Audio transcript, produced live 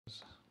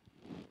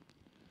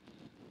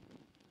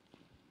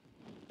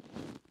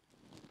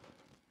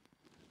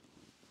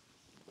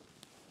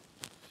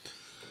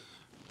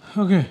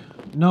Okay,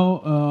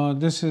 now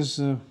this is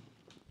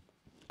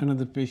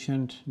another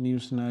patient new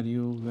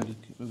scenario,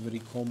 very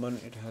common.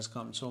 It has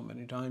come so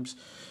many times.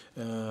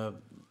 Uh,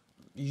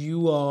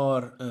 you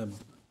are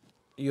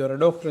you are a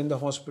doctor in the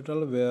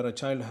hospital where a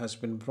child has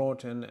been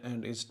brought in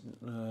and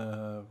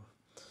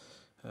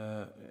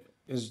uh,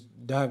 is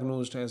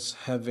diagnosed as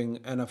having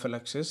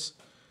anaphylaxis.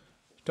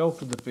 Talk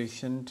to the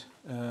patient.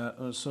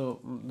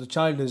 The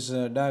child is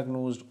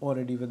diagnosed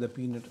already with a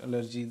peanut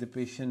allergy. The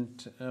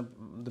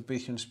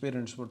patient's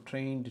parents were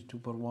trained to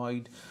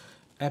provide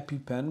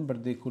EpiPen,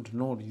 but they could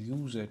not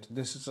use it.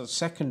 This is a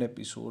second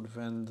episode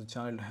when the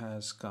child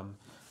has come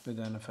with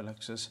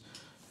anaphylaxis.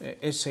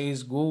 It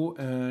says go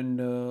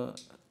and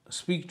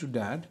speak to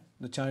dad.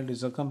 The child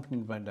is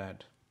accompanied by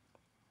dad.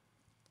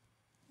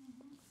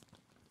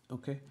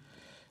 Okay.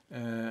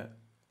 Uh,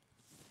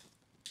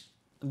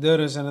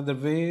 There is another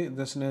way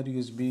the scenario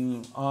is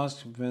being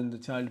asked when the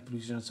child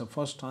presents the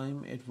first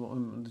time.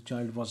 The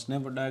child was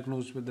never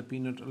diagnosed with the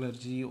peanut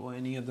allergy or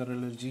any other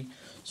allergy.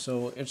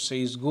 So it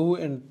says go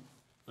and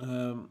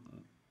um,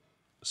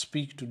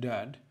 speak to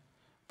dad,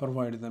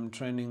 provide them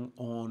training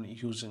on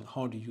using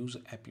how to use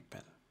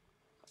EpiPen.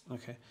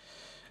 Okay.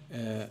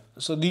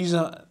 So these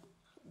are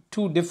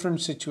two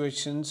different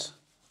situations,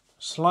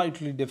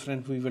 slightly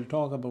different. We will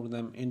talk about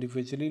them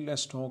individually.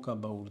 Let's talk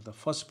about the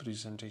first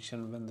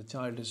presentation when the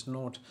child is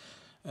not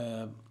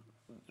uh,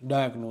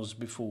 diagnosed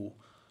before.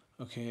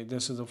 Okay,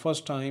 this is the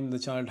first time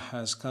the child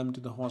has come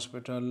to the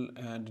hospital,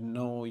 and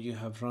now you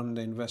have run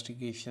the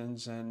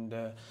investigations, and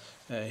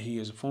he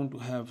is found to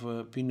have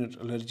a peanut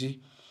allergy.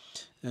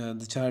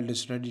 The child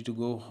is ready to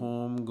go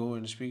home, go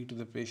and speak to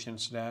the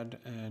patient's dad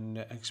and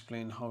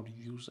explain how to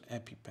use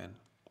EpiPen.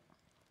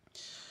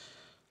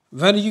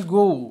 When you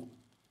go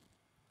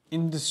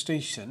in the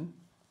station,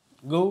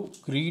 go,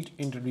 greet,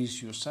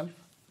 introduce yourself,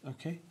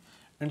 okay,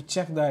 and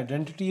check the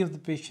identity of the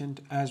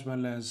patient as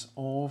well as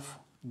of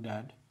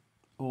dad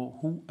or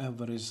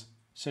whoever is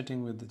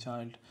sitting with the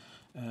child.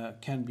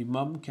 Can be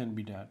mom, can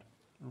be dad,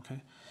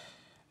 okay.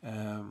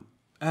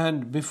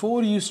 And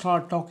before you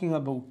start talking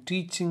about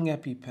teaching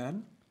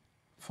EpiPen,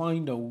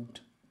 find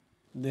out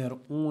their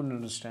own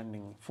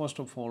understanding. First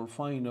of all,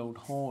 find out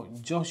how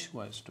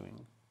Joshua is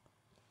doing.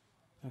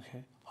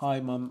 Okay. Hi,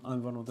 mom.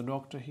 I'm one of the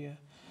doctor here.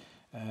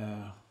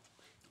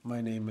 My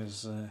name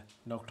is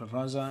Dr.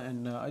 Raza,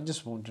 and I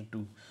just wanted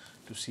to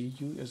see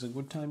you. It's a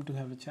good time to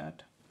have a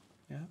chat.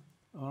 Yeah.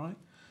 All right.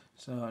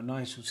 So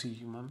nice to see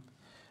you, mom.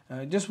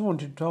 Just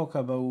wanted to talk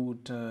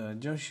about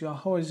Joshua.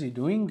 How is he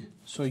doing?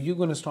 So you're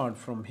gonna start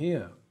from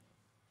here.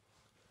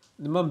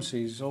 The mum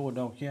says, "Oh,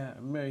 doc, yeah,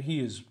 he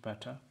is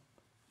better."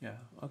 Yeah.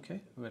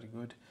 Okay. Very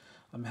good.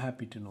 I'm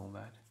happy to know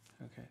that.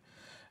 Okay.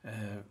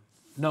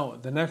 Now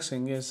the next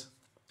thing is,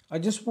 I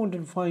just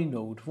wanted to find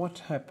out what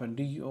happened.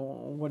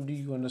 What do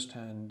you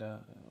understand?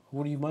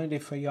 Would you mind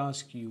if I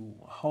ask you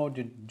how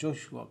did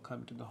Joshua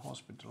come to the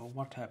hospital?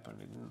 What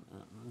happened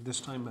this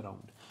time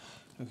around?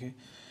 Okay,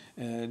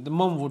 the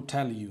mom would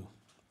tell you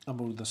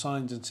about the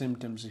signs and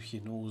symptoms if he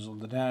knows, or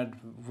the dad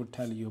would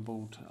tell you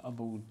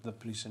about the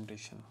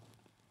presentation.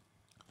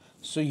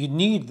 So you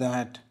need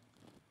that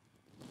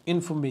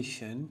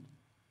information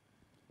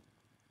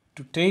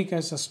to take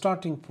as a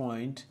starting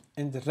point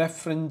and the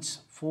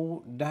reference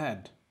for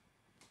dad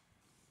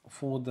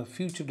for the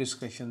future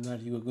discussion that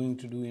you are going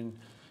to do in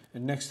the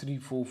next 3,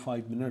 4,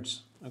 5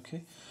 minutes.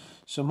 Okay,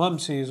 so mom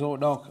says, "Oh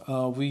doc,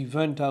 we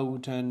went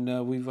out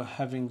and we were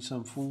having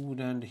some food,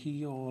 and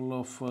he all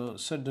of a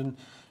sudden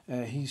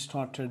he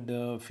started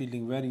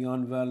feeling very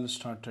unwell,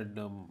 started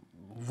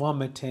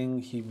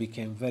vomiting, he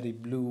became very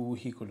blue,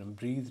 he couldn't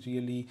breathe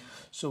really."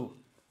 So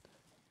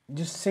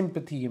just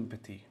sympathy,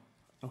 empathy.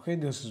 Okay,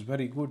 this is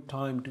very good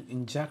time to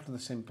inject the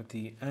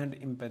sympathy and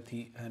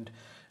empathy and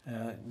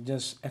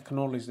just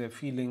acknowledge their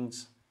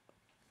feelings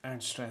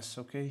and stress.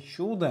 Okay,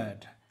 show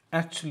that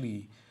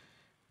actually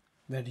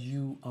that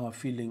you are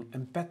feeling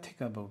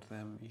empathic about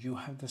them. You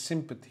have the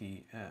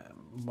sympathy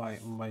by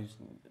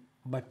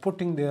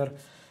putting their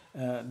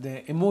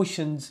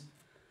emotions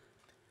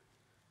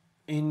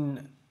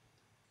in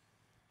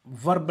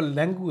verbal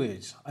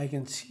language. I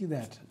can see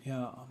that.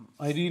 Yeah,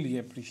 I really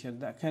appreciate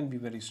that. Can be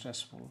very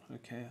stressful.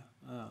 Okay,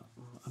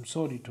 I'm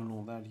sorry to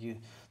know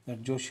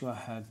that Joshua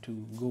had to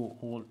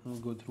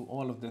go through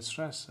all of the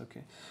stress.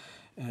 Okay,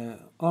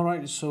 all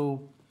right.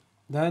 So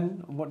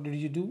then what did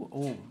you do?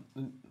 Oh,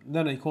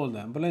 then I called the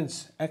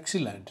ambulance.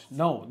 Excellent.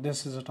 Now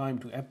this is a time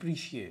to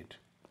appreciate.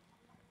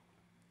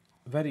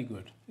 Very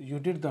good. You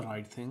did the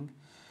right thing,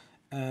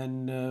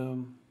 and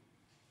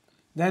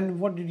then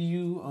what did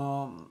you?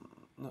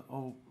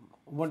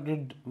 What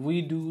did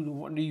we do?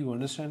 What do you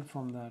understand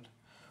from that?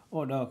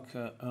 Oh, doc,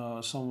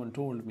 someone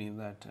told me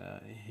that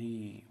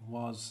he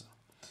was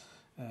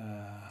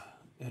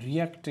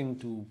reacting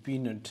to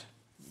peanut,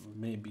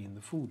 maybe in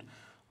the food.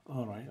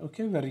 All right.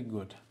 Okay. Very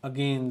good.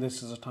 Again,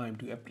 this is a time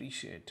to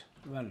appreciate.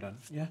 Well done.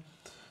 Yeah.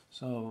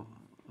 So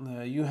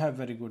you have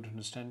very good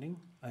understanding.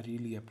 I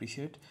really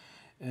appreciate.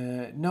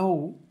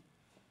 Now,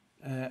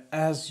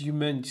 as you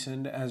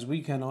mentioned, as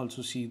we can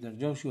also see that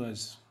Joshua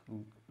is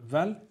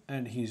well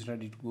and he's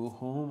ready to go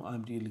home.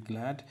 I'm really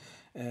glad.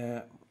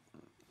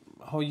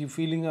 How are you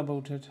feeling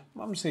about it?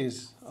 Mom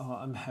says, oh,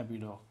 I'm happy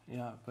dog.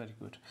 Yeah, very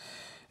good.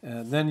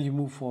 Then you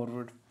move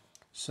forward.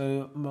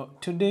 So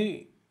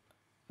today,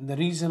 the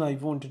reason I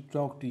want to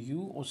talk to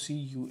you or see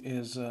you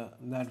is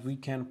that we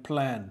can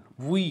plan.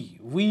 We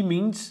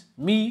means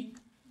me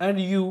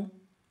and you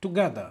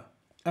together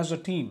as a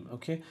team.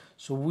 Okay,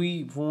 so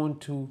we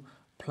want to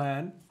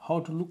plan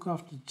how to look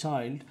after the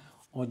child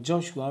or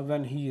Joshua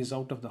when he is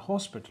out of the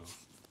hospital.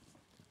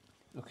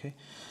 Okay,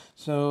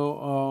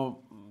 so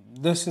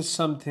this is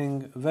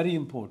something very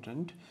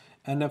important.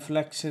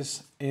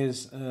 Anaphylaxis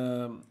is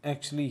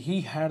actually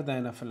he had the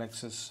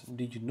anaphylaxis.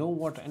 Did you know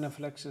what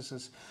anaphylaxis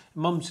is?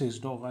 Mom says,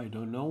 dog, I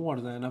don't know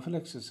what the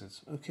anaphylaxis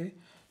is. Okay,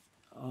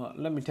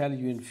 let me tell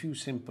you in few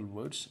simple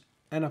words.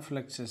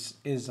 Anaphylaxis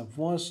is a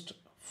worst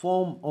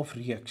form of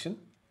reaction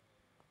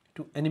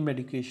to any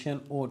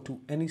medication or to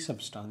any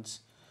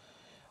substance.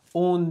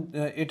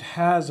 It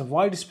has a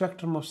wide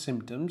spectrum of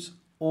symptoms.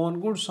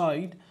 On good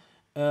side,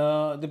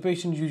 the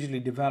patient usually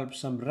develops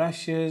some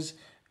rashes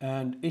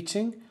and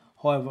itching.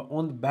 However,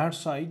 on the bad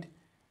side,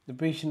 the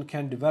patient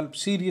can develop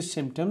serious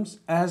symptoms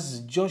as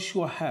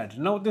Joshua had.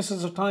 Now, this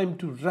is a time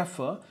to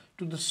refer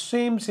to the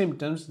same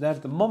symptoms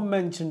that the mom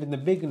mentioned in the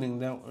beginning.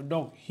 The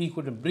dog, he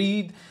couldn't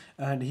breathe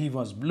and he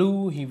was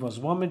blue, he was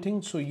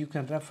vomiting. So you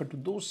can refer to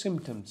those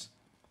symptoms.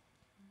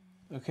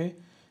 Okay,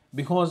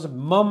 because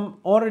mom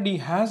already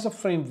has a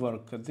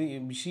framework.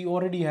 She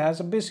already has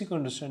a basic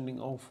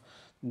understanding of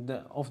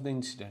the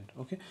incident.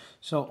 Okay,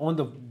 so on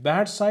the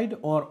bad side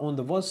or on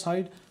the worst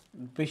side,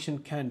 the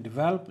patient can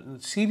develop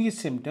serious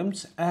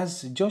symptoms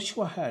as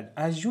Joshua had,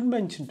 as you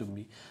mentioned to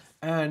me.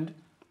 And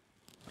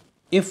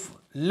if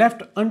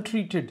left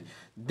untreated,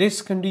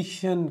 this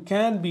condition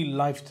can be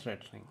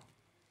life-threatening.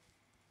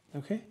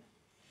 Okay,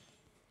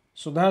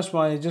 so that's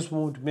why I just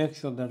want to make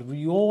sure that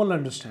we all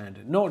understand,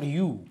 not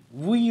you,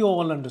 we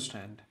all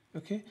understand,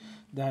 okay,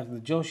 that the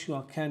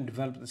Joshua can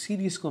develop the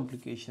serious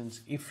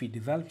complications if he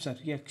develops a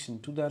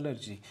reaction to the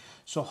allergy.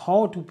 So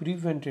how to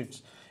prevent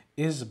it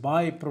is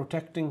by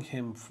protecting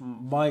him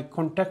by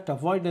contact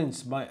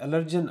avoidance, by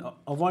allergen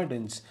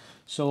avoidance.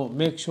 So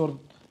make sure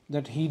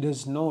that he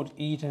does not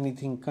eat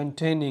anything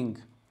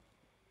containing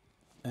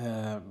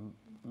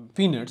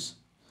peanuts,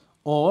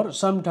 or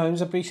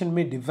sometimes a patient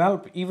may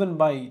develop even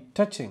by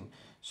touching.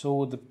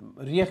 So the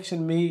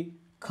reaction may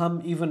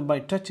come even by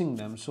touching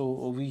them.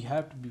 So we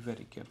have to be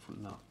very careful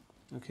now.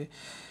 Okay.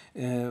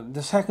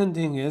 The second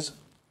thing is,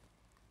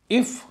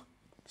 if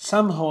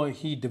somehow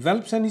he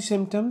develops any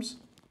symptoms,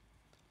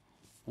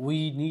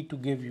 we need to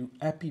give you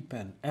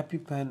EpiPen.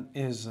 EpiPen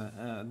is,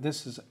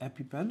 this is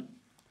EpiPen.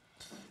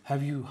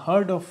 Have you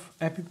heard of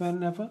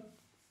EpiPen ever?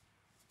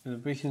 And the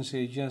patient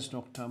says, yes,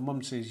 doctor.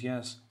 Mom says,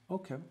 yes.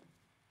 Okay.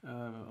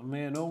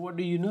 May I know, what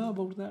do you know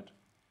about that?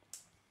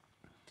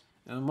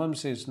 And mom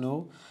says,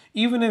 no.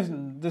 Even if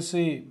they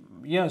say,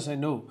 yes, I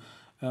know.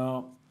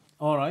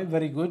 All right,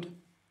 very good.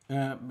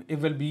 It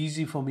will be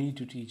easy for me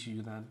to teach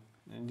you then.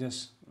 And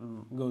just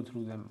go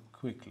through them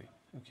quickly.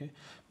 Okay,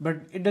 but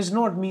it does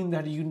not mean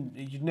that you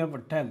never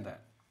tell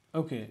that.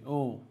 Okay,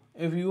 oh,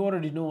 if you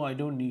already know, I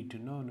don't need to.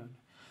 No.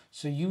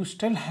 So you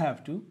still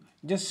have to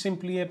just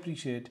simply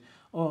appreciate.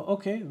 Oh,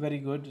 okay, very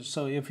good.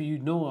 So if you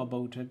know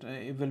about it,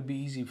 it will be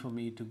easy for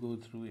me to go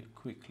through it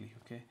quickly.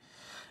 Okay,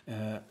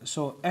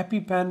 so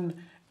EpiPen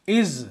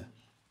is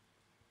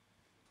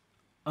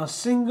a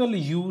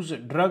single-use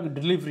drug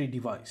delivery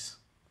device.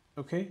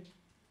 Okay,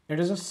 it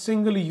is a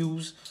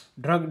single-use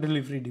drug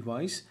delivery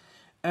device,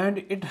 and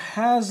it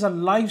has a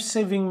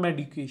life-saving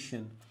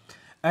medication.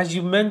 As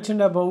you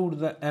mentioned about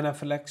the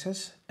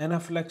anaphylaxis,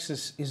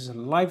 anaphylaxis is a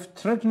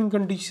life-threatening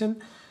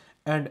condition,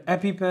 and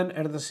EpiPen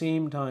at the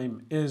same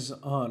time is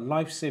a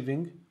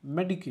life-saving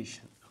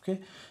medication.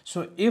 Okay,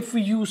 so if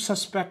you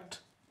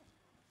suspect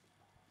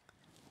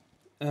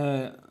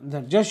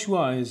that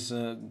Joshua is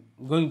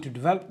going to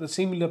develop the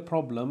similar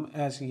problem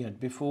as he had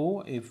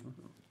before,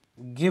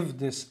 give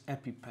this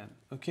EpiPen.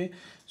 Okay,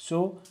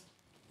 so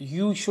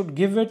you should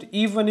give it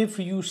even if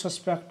you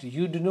suspect.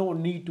 You do not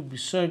need to be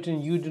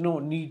certain. You do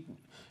not need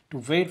to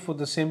wait for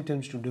the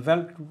symptoms to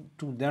develop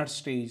to that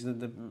stage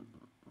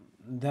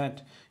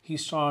that he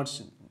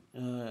starts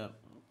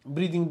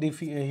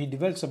he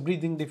develops a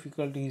breathing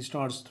difficulty, he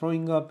starts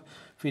throwing up,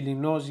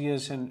 feeling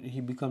nauseous, and he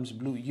becomes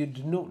blue. You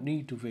do not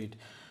need to wait.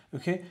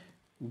 Okay,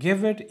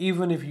 give it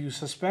even if you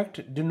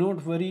suspect. Do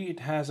not worry, it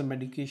has a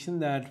medication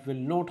that will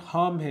not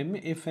harm him.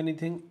 If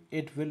anything,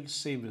 it will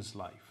save his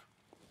life.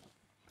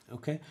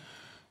 Okay,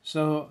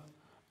 so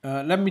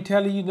let me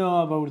tell you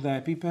now about the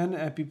EpiPen.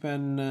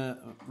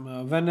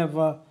 EpiPen,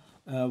 whenever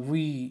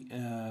we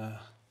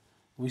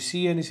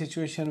see any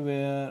situation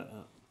where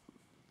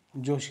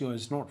Joshua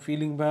is not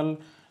feeling well,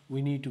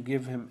 we need to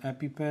give him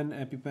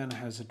EpiPen. EpiPen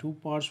has two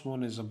parts.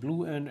 One is a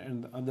blue end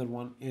and the other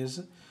one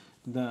is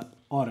the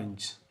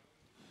orange.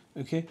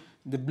 Okay,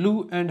 the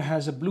blue end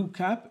has a blue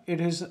cap. It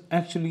is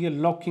actually a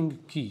locking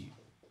key.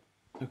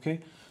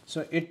 Okay,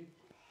 so it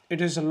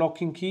is a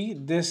locking key.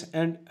 This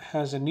end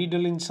has a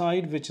needle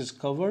inside which is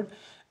covered,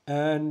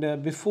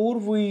 And before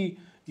we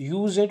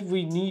use it,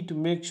 we need to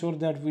make sure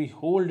that we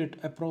hold it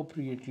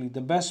appropriately.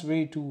 The best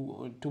way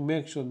to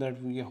make sure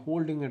that we are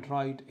holding it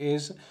right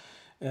is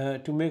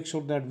to make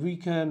sure that we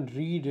can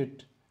read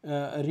it,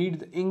 read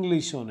the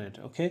English on it.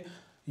 Okay,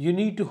 you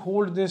need to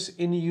hold this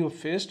in your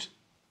fist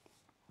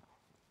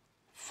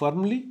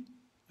firmly.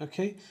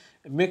 Okay,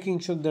 making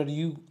sure that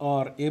you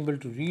are able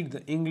to read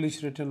the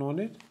English written on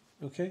it.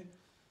 Okay,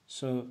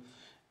 so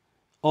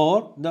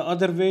or the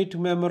other way to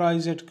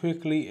memorize it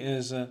quickly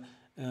is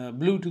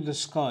blue to the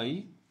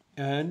sky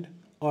and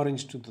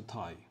orange to the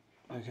thigh.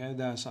 Okay,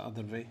 that's the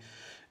other way.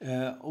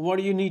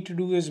 What you need to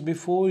do is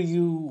before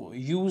you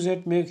use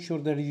it, make sure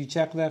that you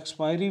check the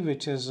expiry,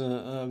 which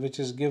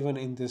is given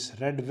in this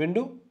red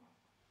window.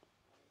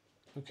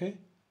 Okay,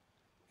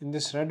 in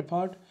this red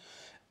part,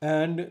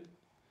 and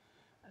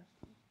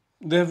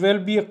there will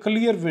be a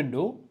clear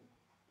window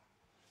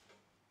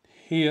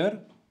here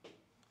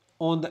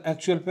on the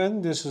actual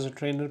pen. This is a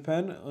trainer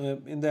pen.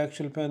 In the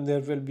actual pen there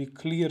will be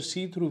clear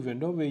see-through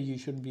window where you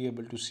should be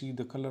able to see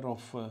the color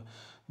of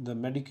the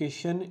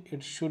medication.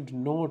 It should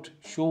not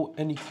show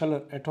any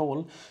color at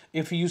all.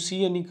 If you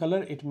see any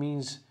color, it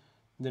means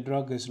the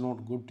drug is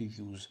not good to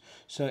use.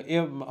 So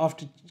if,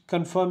 after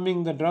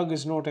confirming the drug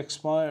is not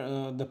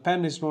expired, the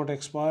pen is not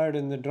expired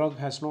and the drug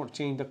has not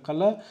changed the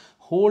color,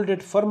 hold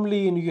it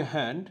firmly in your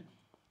hand.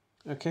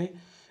 Okay,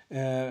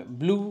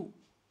 blue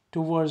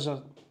towards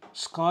the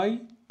sky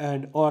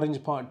and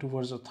orange part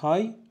towards the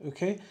thigh.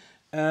 Okay,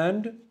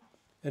 and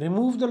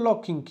remove the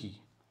locking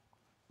key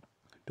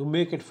to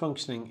make it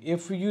functioning.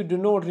 If you do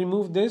not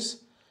remove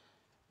this,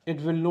 it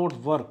will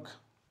not work.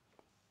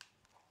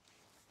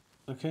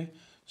 Okay,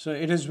 so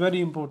it is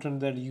very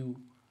important that you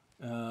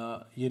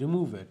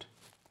remove it.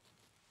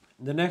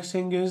 The next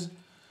thing is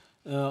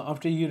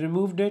after you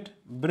removed it,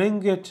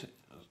 bring it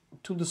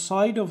to the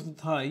side of the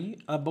thigh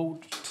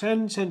about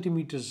 10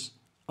 centimeters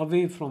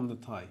away from the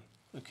thigh.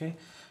 Okay,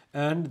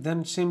 and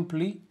then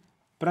simply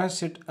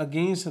press it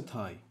against the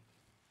thigh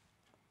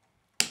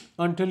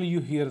until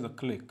you hear the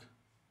click.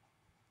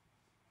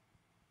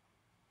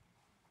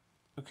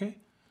 Okay,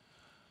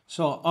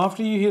 so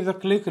after you hear the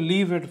click,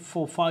 leave it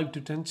for 5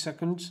 to 10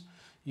 seconds.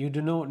 You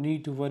do not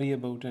need to worry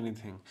about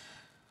anything.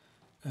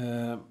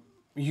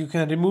 You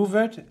can remove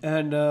it,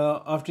 and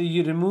after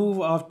you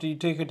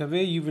take it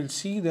away, you will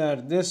see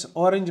that this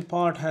orange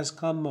part has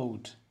come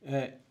out.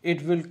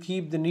 It will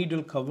keep the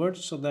needle covered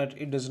so that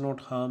it does not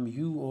harm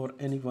you or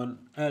anyone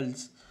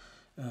else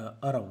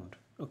around.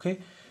 Okay,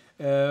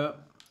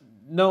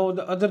 now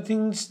the other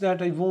things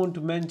that I want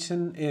to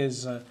mention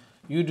is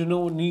you do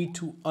not need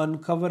to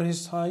uncover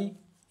his thigh.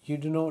 You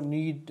do not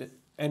need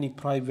any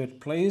private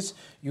place.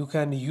 You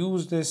can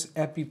use this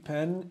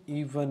EpiPen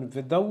even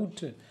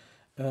without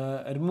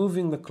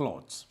removing the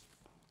cloths.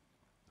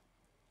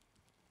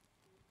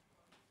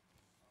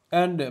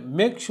 And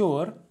make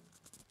sure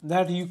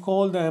that you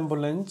call the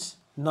ambulance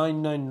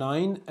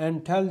 999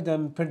 and tell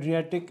them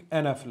pediatric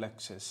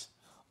anaphylaxis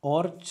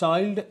or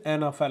child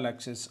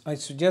anaphylaxis. I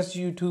suggest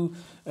you to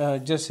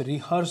just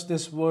rehearse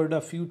this word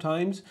a few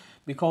times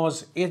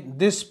because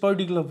this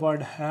particular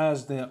word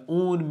has their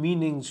own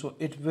meaning, so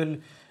it will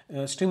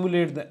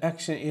stimulate the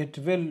action. It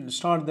will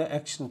start the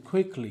action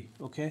quickly.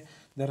 Okay,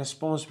 the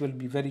response will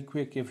be very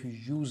quick if you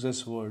use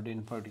this word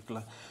in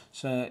particular.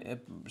 So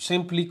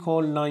simply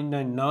call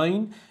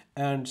 999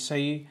 and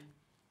say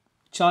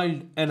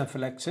child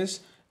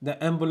anaphylaxis.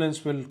 The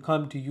ambulance will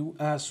come to you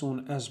as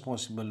soon as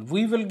possible.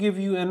 We will give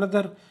you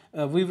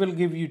we will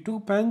give you 2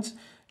 pens.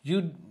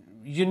 You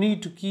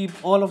need to keep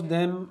all of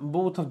them,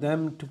 both of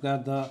them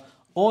together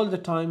all the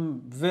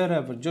time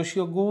wherever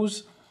Joshua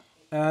goes.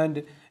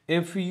 And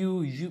if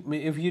you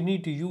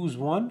need to use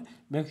one,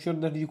 make sure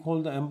that you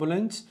call the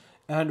ambulance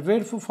and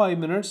wait for 5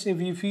 minutes.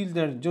 If you feel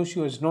that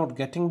Joshua is not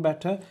getting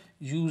better,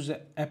 use the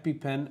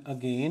EpiPen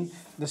again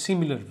the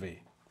similar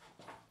way.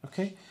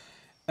 Okay,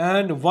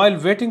 and while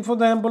waiting for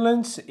the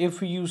ambulance,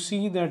 if you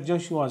see that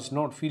Joshua is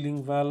not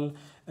feeling well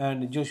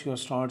and Joshua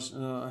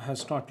has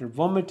started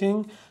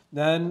vomiting,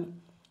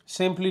 then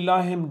simply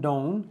lie him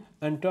down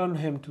and turn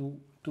him to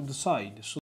the side. So